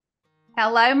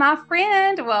Hello, my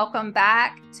friend. Welcome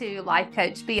back to Life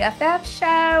Coach BFF Show.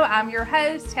 I'm your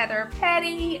host, Heather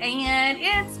Petty, and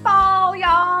it's fall,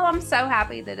 y'all. I'm so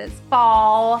happy that it's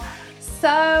fall.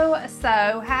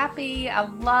 So happy. I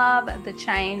love the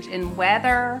change in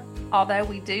weather, although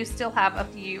we do still have a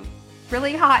few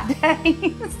really hot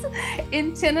days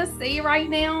in Tennessee right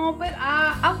now, but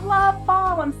I love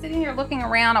fall. I'm sitting here looking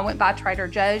around. I went by Trader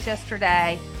Joe's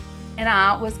yesterday and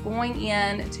I was going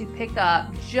in to pick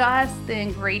up just the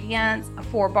ingredients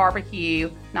for barbecue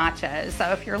nachos.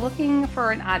 So if you're looking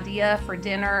for an idea for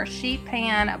dinner, sheet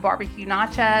pan barbecue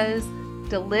nachos,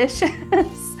 delicious.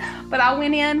 But I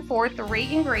went in for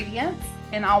 3 ingredients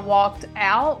and I walked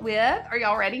out with, are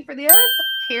y'all ready for this?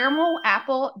 Caramel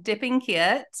apple dipping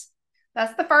kit.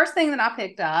 That's the first thing that I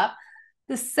picked up.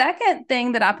 The second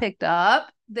thing that I picked up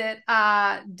that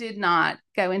I did not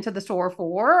go into the store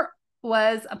for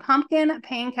was a pumpkin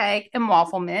pancake and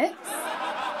waffle mix.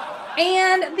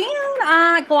 And then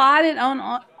I glided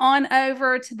on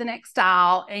over to the next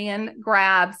aisle and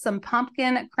grabbed some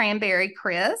pumpkin cranberry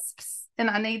crisps.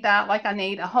 And I need that like I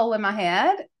need a hole in my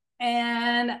head.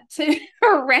 And to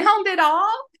round it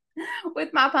off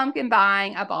with my pumpkin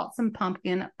buying, I bought some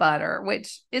pumpkin butter,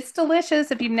 which is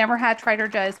delicious if you've never had Trader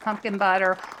Joe's pumpkin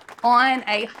butter on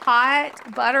a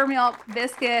hot buttermilk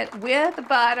biscuit with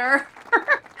butter.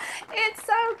 It's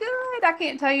so good. I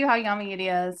can't tell you how yummy it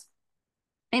is.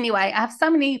 Anyway, I have so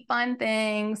many fun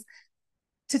things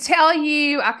to tell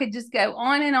you. I could just go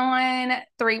on and on.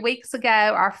 3 weeks ago,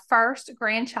 our first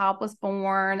grandchild was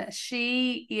born.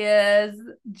 She is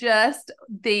just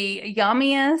the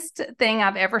yummiest thing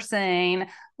I've ever seen.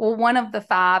 Well, one of the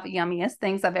 5 yummiest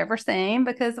things I've ever seen,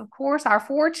 because of course our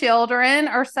 4 children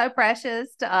are so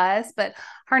precious to us, but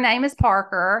her name is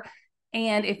Parker.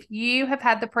 And if you have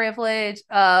had the privilege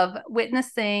of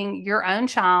witnessing your own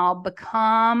child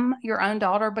become your own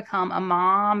daughter, become a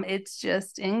mom, it's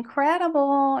just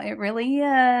incredible. It really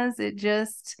is.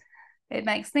 It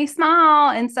makes me smile.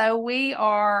 And so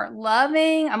I'm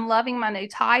loving my new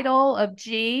title of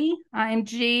G. I am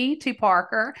G to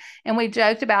Parker. And we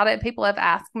joked about it. People have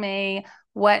asked me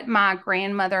what my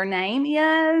grandmother name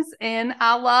is. And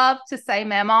I love to say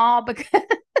Mama because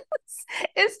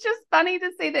it's just funny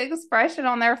to see the expression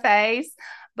on their face,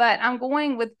 but I'm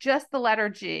going with just the letter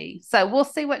G. So we'll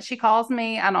see what she calls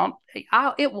me.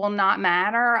 It will not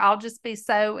matter. I'll just be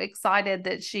so excited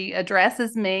that she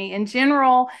addresses me. In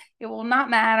general, it will not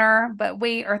matter, but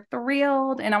we are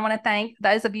thrilled. And I want to thank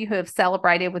those of you who have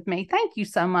celebrated with me. Thank you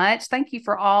so much. Thank you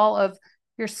for all of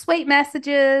your sweet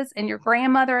messages and your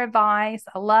grandmother advice.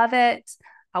 I love it.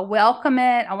 I welcome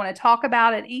it. I want to talk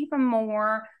about it even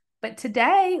more. But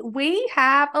today we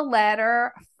have a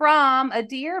letter from a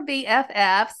dear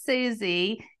BFF,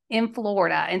 Susie, in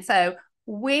Florida. And so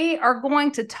we are going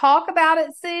to talk about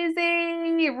it,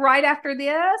 Susie, right after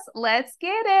this. Let's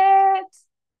get it.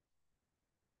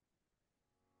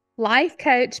 Life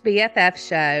Coach BFF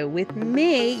Show with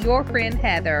me, your friend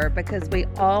Heather, because we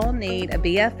all need a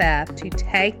BFF to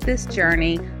take this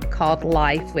journey called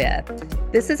life with.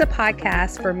 This is a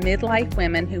podcast for midlife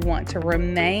women who want to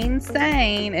remain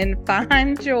sane and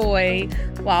find joy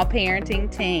while parenting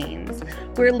teens.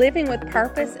 We're living with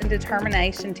purpose and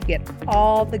determination to get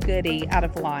all the goodie out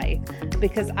of life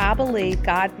because I believe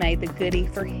God made the goodie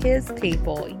for His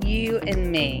people, you and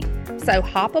me. So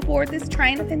hop aboard this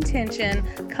train of intention,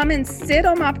 come and sit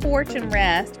on my porch and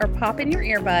rest, or pop in your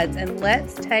earbuds and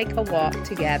let's take a walk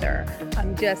together.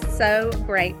 I'm just so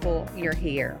grateful you're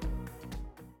here.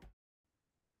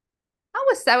 I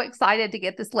was so excited to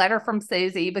get this letter from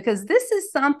Susie because this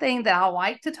is something that I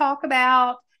like to talk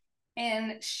about.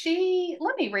 And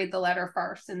let me read the letter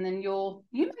first, and then you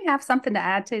may have something to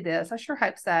add to this. I sure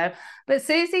hope so. But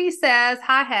Susie says,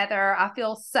 "Hi, Heather. I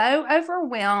feel so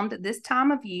overwhelmed this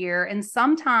time of year and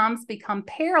sometimes become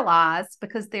paralyzed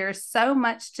because there's so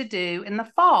much to do in the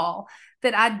fall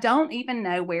that I don't even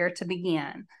know where to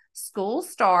begin. School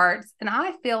starts and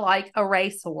I feel like a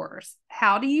racehorse.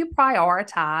 How do you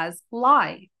prioritize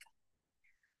life?"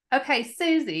 Okay,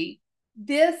 Susie,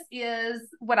 this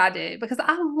is what I do because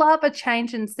I love a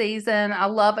change in season. I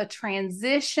love a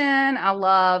transition.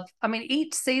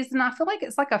 Each season, I feel like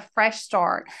it's like a fresh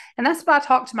start. And that's what I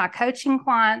talk to my coaching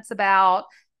clients about,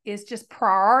 is just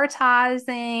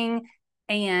prioritizing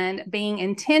and being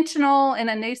intentional in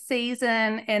a new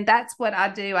season. And that's what I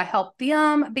do. I help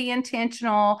them be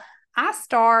intentional. I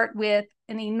start with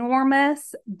an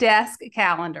enormous desk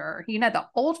calendar, the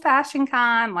old fashioned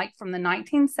kind, like from the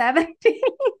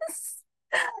 1970s.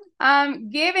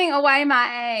 Giving away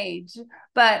my age,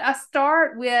 but I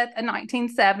start with a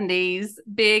 1970s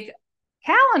big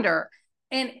calendar.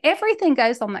 And everything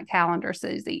goes on that calendar,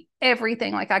 Susie.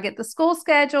 Everything. Like I get the school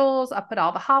schedules, I put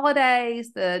all the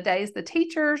holidays, the days the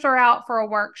teachers are out for a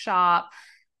workshop.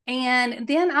 And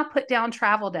then I put down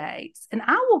travel dates, and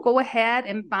I will go ahead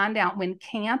and find out when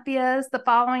camp is the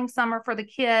following summer for the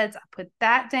kids. I put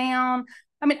that down.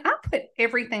 I mean, I put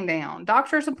everything down,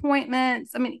 doctor's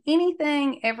appointments. I mean,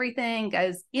 anything, everything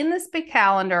goes in this big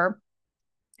calendar.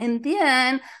 And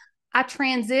then I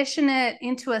transition it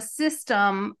into a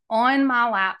system on my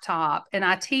laptop, and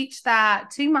I teach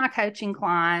that to my coaching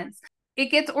clients. It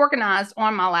gets organized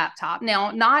on my laptop.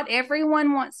 Now, not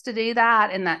everyone wants to do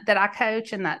that, and that I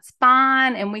coach, and that's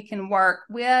fine. And we can work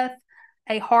with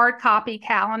a hard copy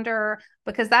calendar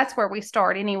because that's where we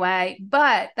start anyway.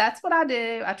 But that's what I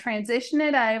do. I transition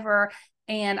it over,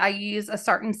 and I use a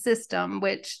certain system,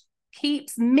 which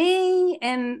keeps me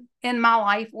and my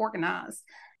life organized.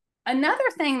 Another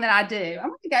thing that I do, I'm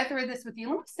going to go through this with you.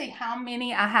 Let me see how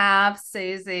many I have,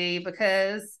 Susie,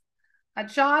 because I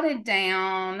jotted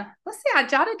down, I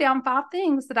jotted down 5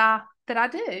 things that I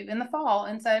do in the fall.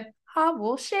 And so I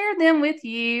will share them with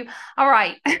you. All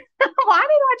right. Why did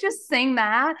I just sing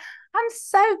that? I'm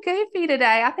so goofy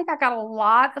today. I think I got a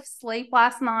lot of sleep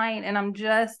last night, and I'm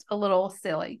just a little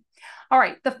silly. All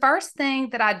right, the first thing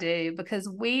that I do, because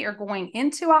we are going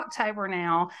into October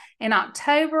now, and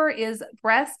October is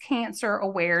Breast Cancer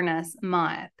Awareness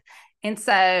Month. And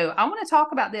so I want to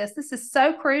talk about this. This is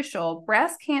so crucial.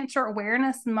 Breast Cancer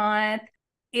Awareness Month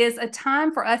is a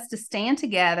time for us to stand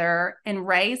together and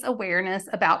raise awareness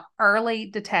about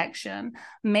early detection.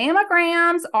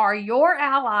 Mammograms are your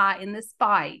ally in this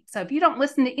fight. So if you don't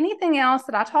listen to anything else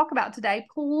that I talk about today,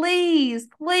 please,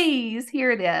 please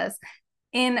hear this.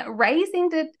 In raising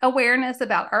the awareness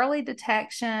about early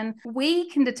detection, we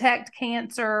can detect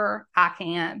cancer. I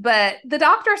can't, but the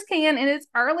doctors can in its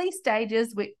early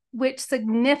stages, which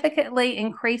significantly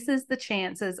increases the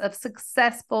chances of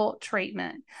successful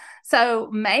treatment. So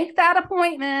make that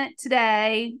appointment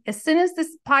today. As soon as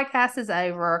this podcast is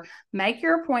over, make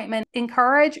your appointment.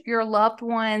 Encourage your loved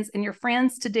ones and your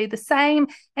friends to do the same.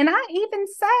 And I even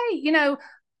say,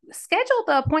 schedule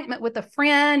the appointment with a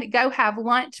friend, go have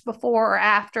lunch before or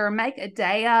after, make a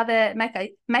day of it,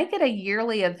 make it a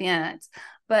yearly event.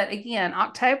 But again,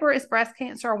 October is Breast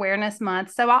Cancer Awareness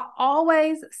Month. So I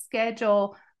always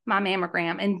schedule my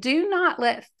mammogram, and do not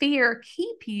let fear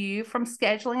keep you from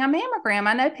scheduling a mammogram.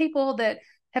 I know people that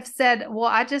have said,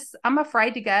 well, I'm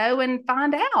afraid to go and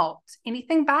find out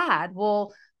anything bad.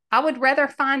 Well, I would rather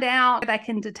find out if I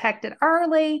can detect it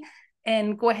early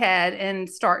and go ahead and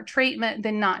start treatment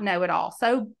than not know it all.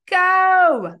 So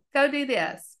go do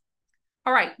this.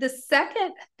 All right. The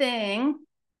second thing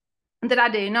that I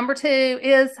do, number 2,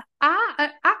 is I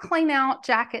clean out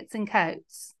jackets and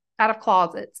coats out of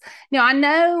closets. Now, I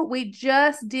know we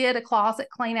just did a closet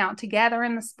clean out together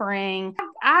in the spring.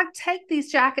 I take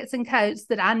these jackets and coats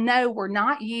that I know were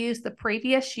not used the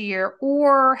previous year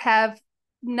or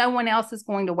no one else is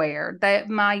going to wear.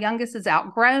 My youngest has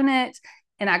outgrown it.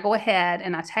 And I go ahead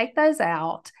and I take those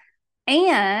out.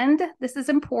 And this is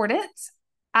important.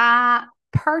 I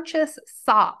purchase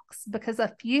socks because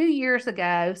a few years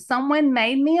ago, someone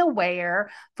made me aware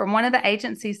from one of the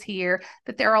agencies here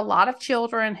that there are a lot of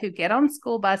children who get on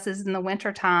school buses in the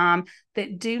wintertime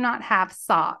that do not have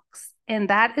socks. And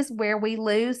that is where we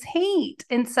lose heat.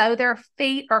 And so their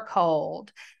feet are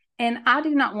cold. And I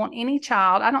do not want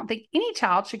I don't think any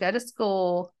child should go to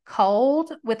school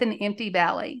cold with an empty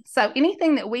belly. So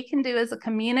anything that we can do as a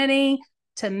community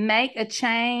to make a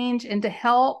change and to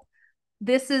help,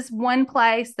 this is one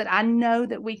place that I know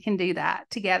that we can do that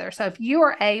together. So if you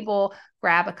are able,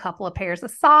 grab a couple of pairs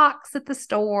of socks at the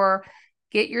store,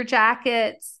 get your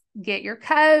jackets, get your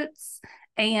coats,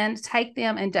 and take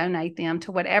them and donate them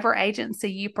to whatever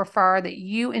agency you prefer that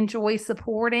you enjoy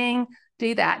supporting.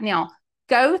 Do that. Now,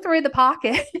 go through the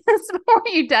pockets before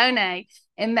you donate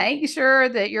and make sure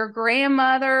that your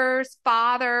grandmother's,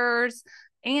 father's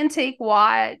antique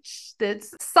watch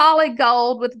that's solid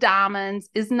gold with diamonds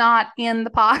is not in the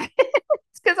pockets,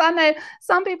 because I know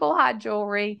some people hide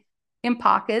jewelry in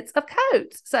pockets of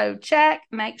coats. So check,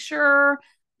 make sure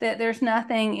that there's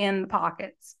nothing in the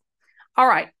pockets. All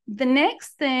right. The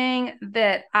next thing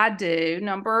that I do,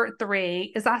 number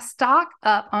 3, is I stock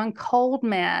up on cold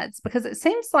meds, because it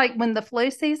seems like when the flu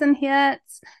season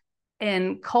hits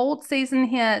and cold season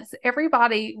hits,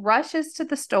 everybody rushes to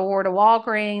the store, to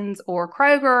Walgreens or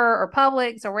Kroger or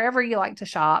Publix or wherever you like to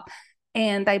shop,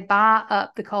 and they buy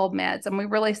up the cold meds. And we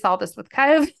really saw this with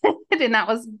COVID, and that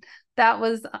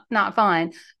was not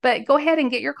fun. But go ahead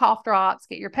and get your cough drops,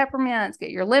 get your peppermints,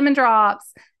 get your lemon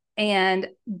drops, And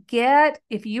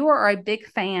if you are a big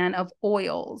fan of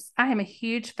oils, I am a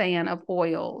huge fan of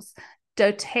oils,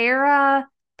 doTERRA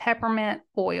peppermint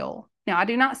oil. Now, I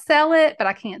do not sell it, but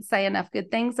I can't say enough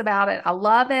good things about it. I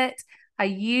love it. I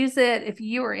use it. If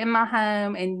you are in my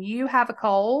home and you have a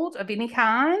cold of any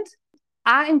kind,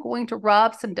 I am going to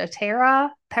rub some doTERRA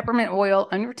peppermint oil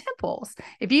on your temples.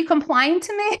 If you complain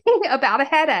to me about a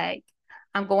headache,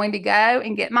 I'm going to go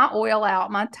and get my oil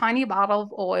out, my tiny bottle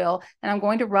of oil, and I'm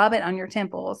going to rub it on your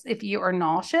temples. If you are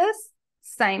nauseous,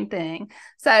 same thing.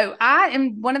 So I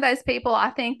am one of those people, I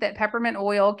think that peppermint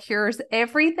oil cures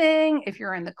everything. If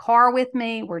you're in the car with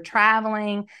me, we're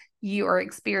traveling, you are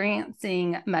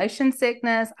experiencing motion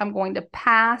sickness, I'm going to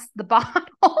pass the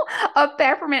bottle of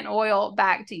peppermint oil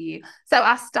back to you. So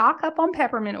I stock up on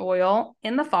peppermint oil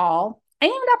in the fall,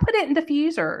 and I put it in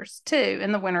diffusers too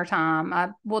in the wintertime. I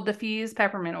will diffuse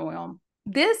peppermint oil.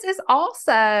 This is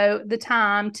also the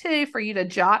time too for you to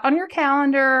jot on your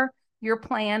calendar your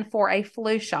plan for a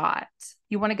flu shot.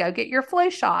 You want to go get your flu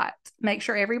shot. Make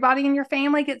sure everybody in your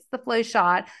family gets the flu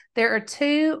shot. There are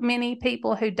too many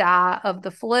people who die of the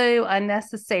flu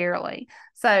unnecessarily.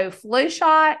 So flu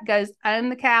shot goes on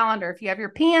the calendar. If you have your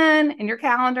pen in your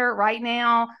calendar right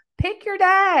now, pick your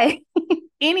day,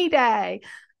 any day.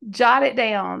 Jot it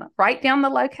down. Write down the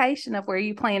location of where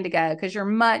you plan to go because you're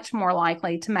much more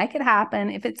likely to make it happen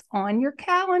if it's on your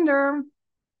calendar.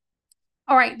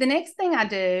 All right, the next thing I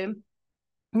do,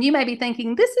 you may be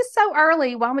thinking, this is so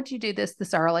early. Why would you do this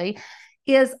early?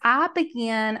 Is I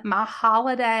begin my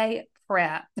holiday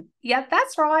prep. Yep,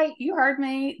 that's right. You heard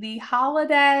me. The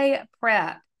holiday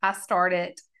prep. I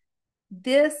started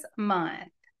this month.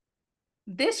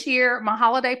 This year, my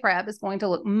holiday prep is going to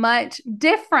look much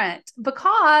different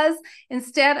because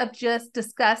instead of just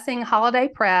discussing holiday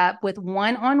prep with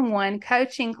one-on-one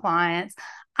coaching clients,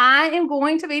 I am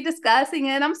going to be discussing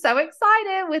it. I'm so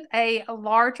excited with a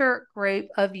larger group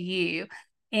of you.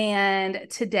 And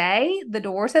today, the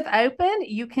doors have opened.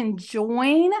 You can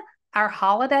join our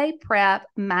holiday prep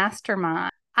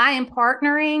mastermind. I am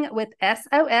partnering with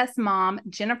SOS Mom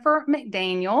Jennifer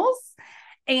McDaniels.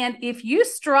 And if you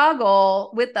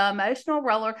struggle with the emotional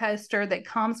roller coaster that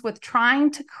comes with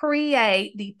trying to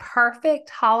create the perfect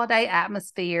holiday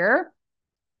atmosphere,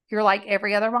 you're like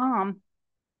every other mom.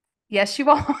 Yes, you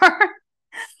are.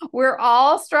 We're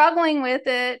all struggling with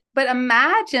it. But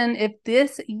imagine if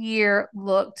this year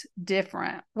looked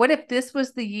different. What if this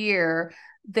was the year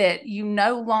that you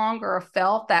no longer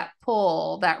felt that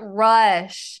pull, that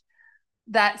rush,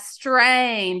 that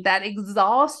strain, that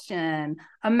exhaustion?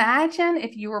 Imagine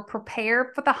if you were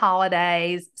prepared for the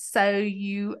holidays so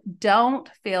you don't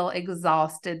feel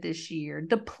exhausted this year,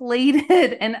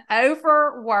 depleted and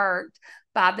overworked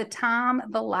by the time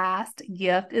the last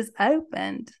gift is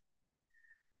opened.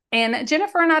 And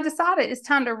Jennifer and I decided it's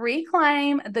time to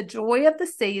reclaim the joy of the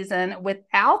season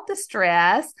without the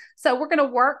stress. So we're going to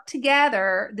work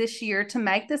together this year to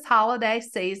make this holiday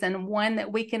season one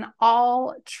that we can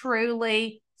all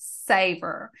truly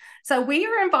savor. So we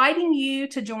are inviting you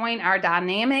to join our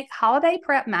dynamic holiday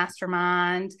prep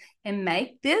mastermind and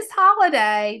make this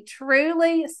holiday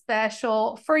truly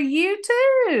special for you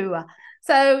too.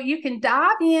 So you can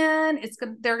dive in.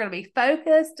 They're going to be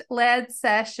focused led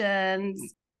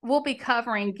sessions. We'll be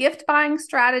covering gift buying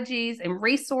strategies and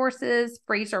resources,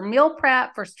 freezer meal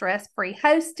prep for stress-free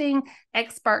hosting,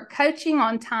 expert coaching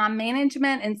on time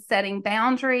management and setting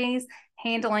boundaries,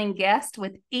 handling guests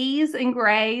with ease and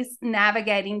grace,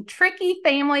 navigating tricky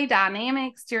family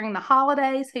dynamics during the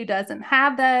holidays. Who doesn't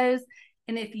have those?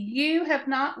 And if you have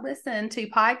not listened to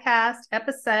podcast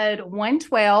episode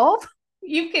 112,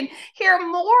 you can hear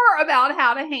more about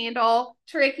how to handle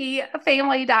tricky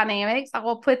family dynamics. I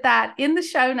will put that in the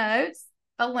show notes,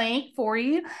 a link for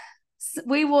you.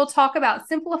 We will talk about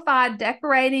simplified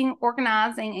decorating,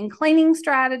 organizing, and cleaning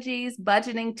strategies,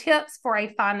 budgeting tips for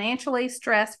a financially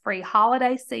stress-free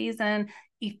holiday season,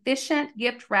 efficient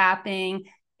gift wrapping,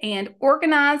 and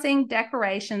organizing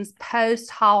decorations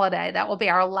post-holiday. That will be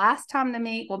our last time to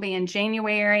meet. We'll be in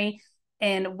January,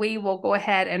 and we will go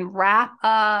ahead and wrap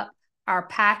up our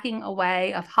packing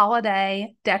away of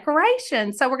holiday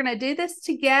decorations. So we're going to do this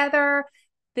together.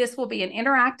 This will be an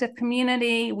interactive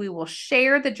community. We will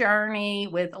share the journey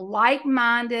with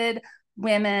like-minded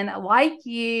women like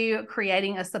you,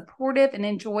 creating a supportive and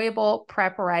enjoyable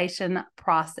preparation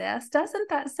process. Doesn't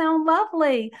that sound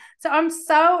lovely? So I'm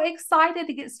so excited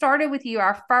to get started with you.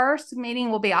 Our first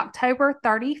meeting will be October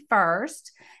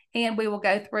 31st, and we will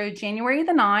go through January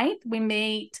the 9th. We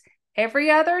meet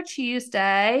every other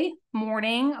Tuesday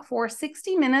morning for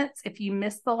 60 minutes. If you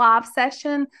miss the live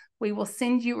session, we will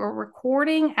send you a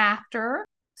recording after.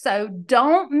 So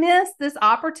don't miss this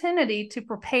opportunity to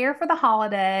prepare for the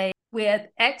holiday with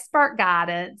expert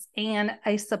guidance and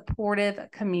a supportive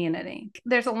community.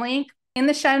 There's a link in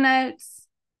the show notes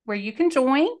where you can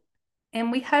join,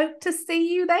 and we hope to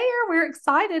see you there. We're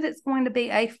excited. It's going to be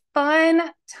a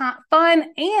fun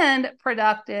and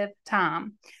productive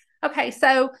time. Okay,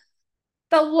 so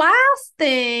the last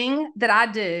thing that I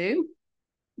do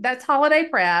that's holiday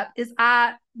prep is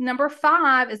number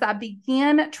 5 is I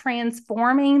begin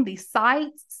transforming the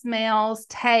sights, smells,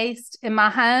 taste in my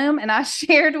home. And I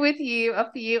shared with you a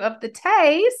few of the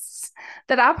tastes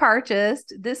that I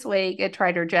purchased this week at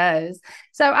Trader Joe's.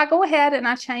 So I go ahead and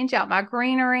I change out my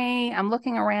greenery. I'm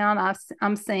looking around.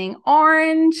 I'm seeing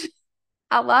orange.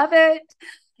 I love it.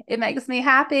 It makes me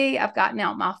happy. I've gotten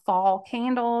out my fall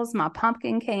candles, my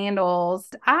pumpkin candles.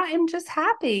 I am just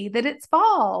happy that it's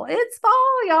fall. It's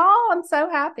fall, y'all. I'm so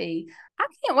happy. I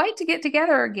can't wait to get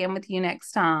together again with you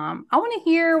next time. I want to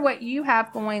hear what you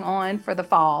have going on for the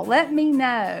fall. Let me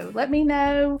know. Let me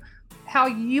know how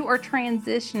you are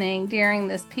transitioning during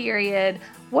this period.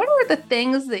 What are the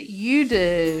things that you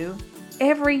do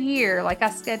every year? Like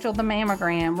I schedule the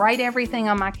mammogram, write everything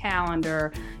on my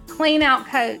calendar, clean out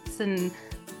coats and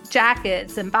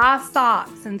jackets and buy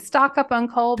socks and stock up on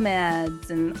cold meds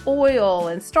and oil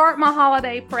and start my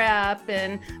holiday prep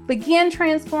and begin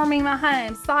transforming my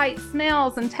home, sights,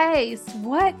 smells, and tastes.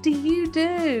 What do you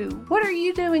do? What are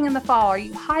you doing in the fall? Are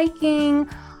you hiking?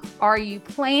 Are you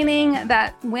planning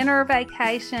that winter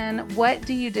vacation? What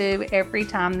do you do every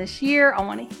time this year? I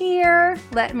want to hear.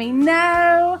 Let me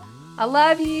know. I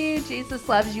love you. Jesus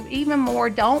loves you even more.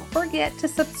 Don't forget to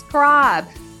subscribe.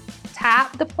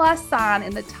 Tap the plus sign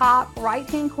in the top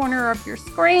right-hand corner of your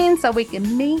screen so we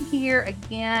can meet here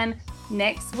again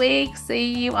next week.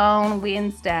 See you on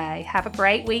Wednesday. Have a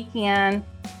great weekend.